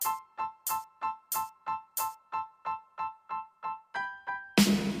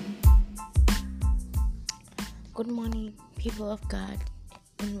Good morning, people of God,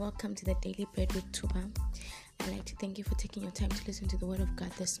 and welcome to the Daily Bread with Tuba. I'd like to thank you for taking your time to listen to the Word of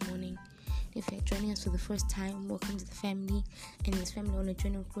God this morning. If you're joining us for the first time, welcome to the family. And in this family, on a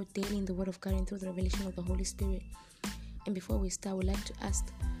journey of growth daily in the Word of God and through the revelation of the Holy Spirit. And before we start, we'd like to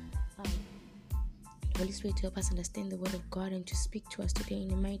ask the Holy Spirit to help us understand the Word of God and to speak to us today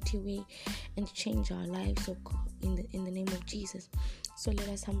in a mighty way and to change our lives in the name of Jesus. So let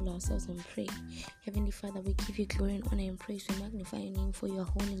us humble ourselves and pray. Heavenly Father, we give you glory and honor and praise. We magnify your name, for you are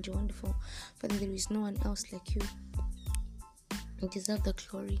holy and you're wonderful. Father, there is no one else like you. You deserve the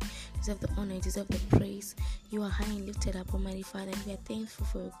glory, you deserve the honor, you deserve the praise. You are high and lifted up, Almighty Father, and we are thankful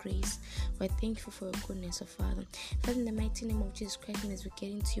for your grace. We are thankful for your goodness, O Father. Father, in the mighty name of Jesus Christ, and as we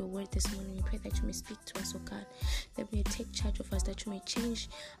get into your word this morning, we pray that you may speak to us, O God, that you may take charge of us, that you may change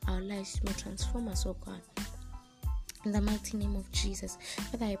our lives, you may transform us, O God. In the mighty name of Jesus,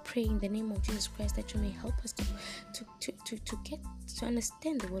 Father, I pray in the name of Jesus Christ that you may help us to get to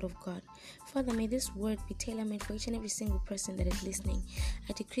understand the word of God. Father, may this word be tailor-made for each and every single person that is listening.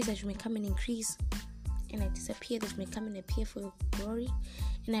 I decrease that you may come and increase, and I disappear that you may come and appear for your glory.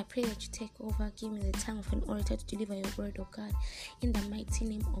 And I pray that you take over, give me the tongue of an orator to deliver your word, oh God. In the mighty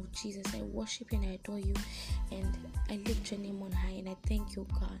name of Jesus, I worship you and I adore you, and I lift your name on high, and I thank you,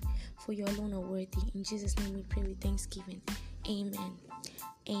 God, for you alone are worthy. In Jesus' name we pray with thanksgiving. Amen.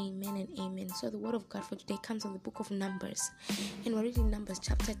 Amen and amen. So the word of God for today comes from the book of Numbers, and we're reading Numbers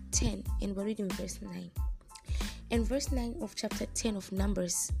chapter 10, and we're reading verse 9. And verse 9 of chapter 10 of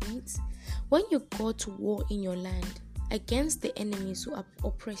Numbers reads, "When you go to war in your land against the enemies who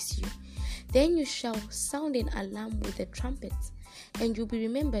oppress you, then you shall sound an alarm with the trumpet, and you'll be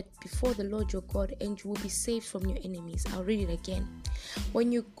remembered before the Lord your God, and you will be saved from your enemies." I'll read it again.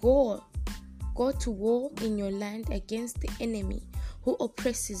 When you go to war in your land against the enemy who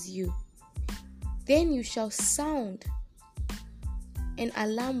oppresses you, then you shall sound an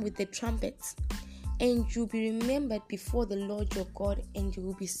alarm with the trumpet, and you'll be remembered before the Lord your God, and you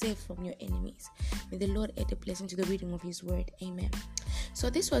will be saved from your enemies. May the Lord add a blessing to the reading of his word. Amen. So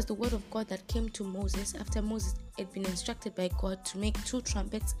this was the word of God that came to Moses after Moses had been instructed by God to make 2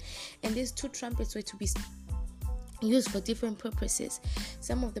 trumpets, and these 2 trumpets were to be used for different purposes.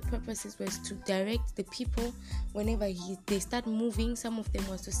 Some of the purposes was to direct the people whenever they start moving. Some of them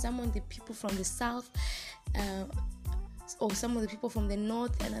was to summon the people from the south, or some of the people from the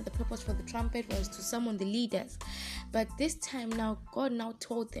north. Another purpose for the trumpet was to summon the leaders. But this time now, God now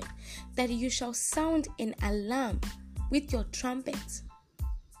told them that you shall sound an alarm with your trumpets,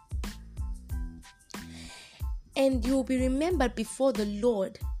 and you will be remembered before the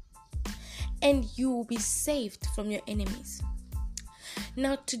Lord, and you will be saved from your enemies.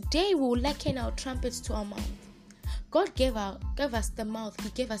 Now today we will liken our trumpets to our mouth. God gave us the mouth, he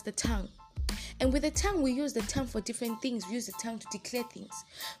gave us the tongue. And with the tongue, we use the tongue for different things. We use the tongue to declare things.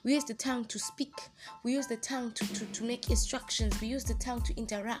 We use the tongue to speak. We use the tongue to make instructions. We use the tongue to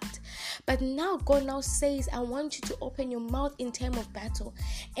interact. But now God now says, I want you to open your mouth in time of battle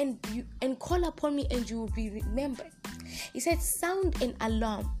and call upon me, and you will be remembered. He said, sound an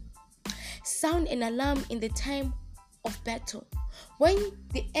alarm. Sound an alarm in the time of battle. When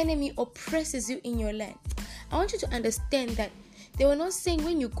the enemy oppresses you in your land. I want you to understand that they were not saying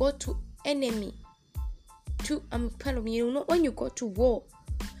when you go to enemy when you go to war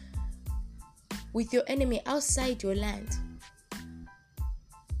with your enemy outside your land.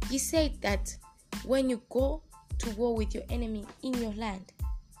 He said that when you go to war with your enemy in your land,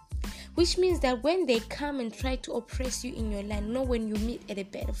 which means that when they come and try to oppress you in your land, not when you meet at a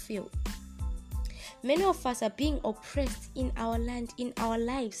battlefield. Many of us are being oppressed in our land, in our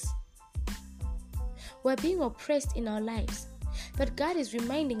lives. We're being oppressed in our lives. But God is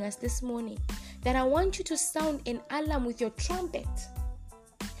reminding us this morning that I want you to sound an alarm with your trumpet,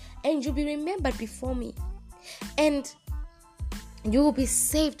 and you'll be remembered before me, and you will be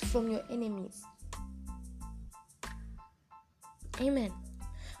saved from your enemies. Amen.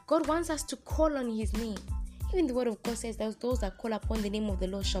 God wants us to call on his name. Even the word of God says that those that call upon the name of the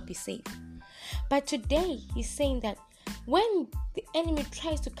Lord shall be saved. But today he's saying that when the enemy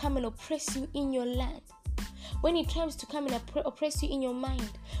tries to come and oppress you in your land, when he tries to come and oppress you in your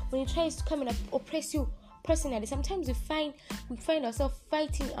mind, when he tries to come and oppress you personally, sometimes we find ourselves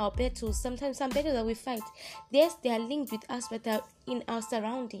fighting our battles. Sometimes some battles that we fight, yes, they are linked with us, but they are in our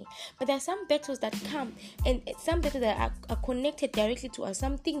surrounding. But there are some battles that come, and some battles that are connected directly to us,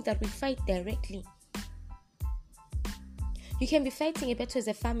 some things that we fight directly. You can be fighting a battle as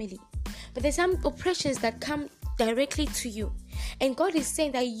a family, but there's some oppressions that come directly to you. And God is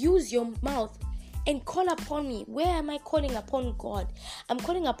saying that use your mouth and call upon me. Where am I calling upon God? I'm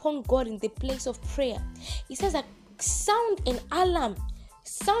calling upon God in the place of prayer. He says that sound an alarm.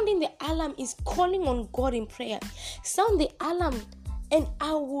 Sounding the alarm is calling on God in prayer. Sound the alarm and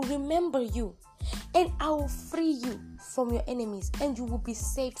I will remember you. And I will free you from your enemies, and you will be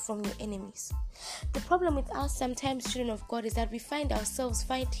saved from your enemies. The problem with us sometimes, children of God, is that we find ourselves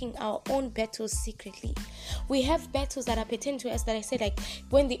fighting our own battles secretly. We have battles that are pertaining to us, that I said, like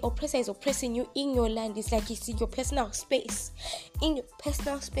when the oppressor is oppressing you in your land, it's like it's in your personal space. In your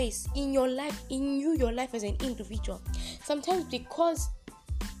personal space, in your life, in you, your life as an individual. Sometimes because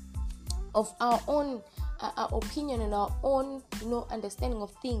of our own our opinion and our own understanding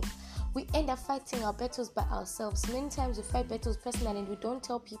of things, we end up fighting our battles by ourselves. Many times we fight battles personally and we don't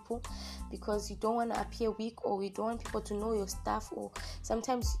tell people because you don't want to appear weak, or we don't want people to know your stuff, or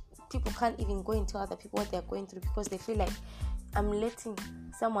sometimes people can't even go and tell other people what they're going through because they feel like, I'm letting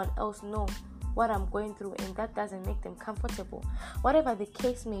someone else know what I'm going through, and that doesn't make them comfortable. Whatever the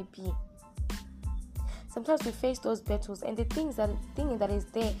case may be, sometimes we face those battles, and the thing that is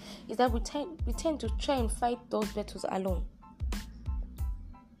there is that we tend to try and fight those battles alone.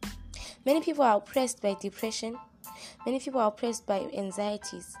 Many people are oppressed by depression. Many people are oppressed by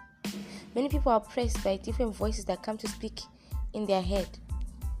anxieties. Many people are oppressed by different voices that come to speak in their head.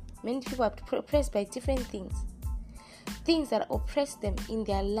 Many people are oppressed by different things that oppress them in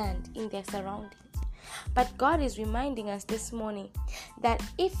their land, in their surroundings. But God is reminding us this morning that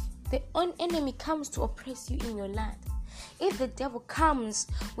if the enemy comes to oppress you in your land, if the devil comes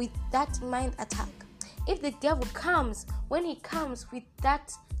with that mind attack, if the devil comes, when he comes with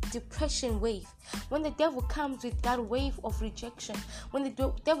that depression wave, when the devil comes with that wave of rejection, when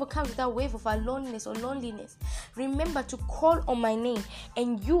the devil comes with that wave of aloneness or loneliness, remember to call on my name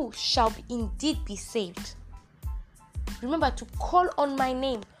and you shall indeed be saved. Remember to call on my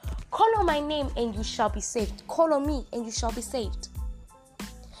name. Call on my name and you shall be saved. Call on me and you shall be saved.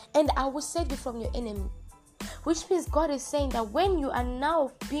 And I will save you from your enemy. Which means God is saying that when you are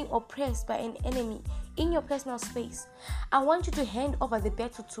now being oppressed by an enemy in your personal space, I want you to hand over the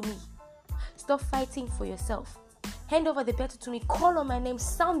battle to me. Stop fighting for yourself. Hand over the battle to me. Call on my name.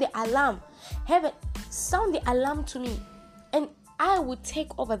 Sound the alarm. Heaven, sound the alarm to me. And I will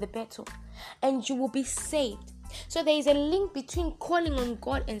take over the battle. And you will be saved. So there is a link between calling on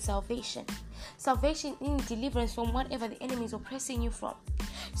God and salvation. Salvation in deliverance from whatever the enemy is oppressing you from.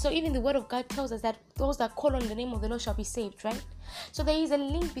 So even the word of God tells us that those that call on the name of the Lord shall be saved, right? So there is a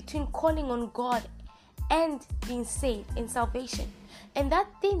link between calling on God and being saved and salvation. And that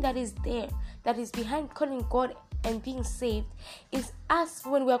thing that is there, that is behind calling God and being saved, is us.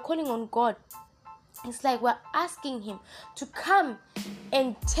 When we are calling on God, it's like we're asking him to come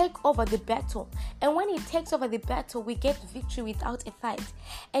and take over the battle. And when he takes over the battle, we get victory without a fight.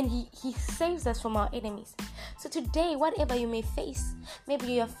 And he saves us from our enemies. So today, whatever you may face,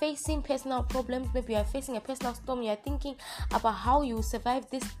 maybe you are facing personal problems, maybe you are facing a personal storm, you are thinking about how you will survive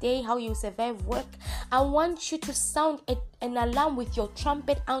this day, how you will survive work. I want you to sound an alarm with your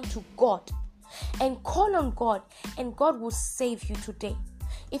trumpet unto God and call on God, and God will save you today.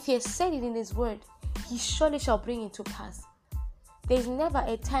 If he has said it in his word, he surely shall bring it to pass. There is never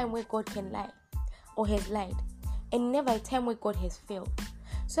a time where God can lie or has lied, and never a time where God has failed.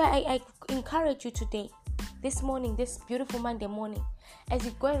 So I encourage you today, this morning, this beautiful Monday morning, as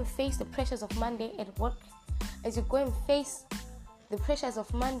you go and face the pressures of Monday at work, as you go and face the pressures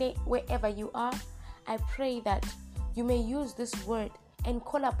of Monday wherever you are, I pray that you may use this word and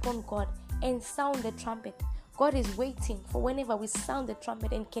call upon God and sound the trumpet. God is waiting for whenever we sound the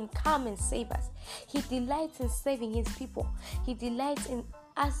trumpet and can come and save us. He delights in saving his people. He delights in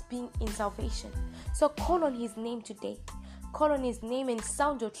us being in salvation. So call on his name today. Call on his name and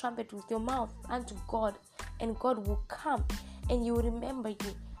sound your trumpet with your mouth unto God, and God will come and you will remember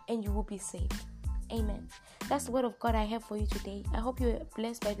you and you will be saved. Amen. That's the word of God I have for you today. I hope you're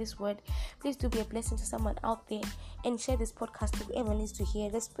blessed by this word. Please do be a blessing to someone out there and share this podcast to whoever needs to hear.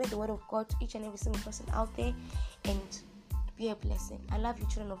 Let's spread the word of God to each and every single person out there and be a blessing. I love you,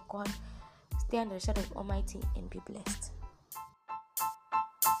 children of God. Stay under the shadow of Almighty and be blessed.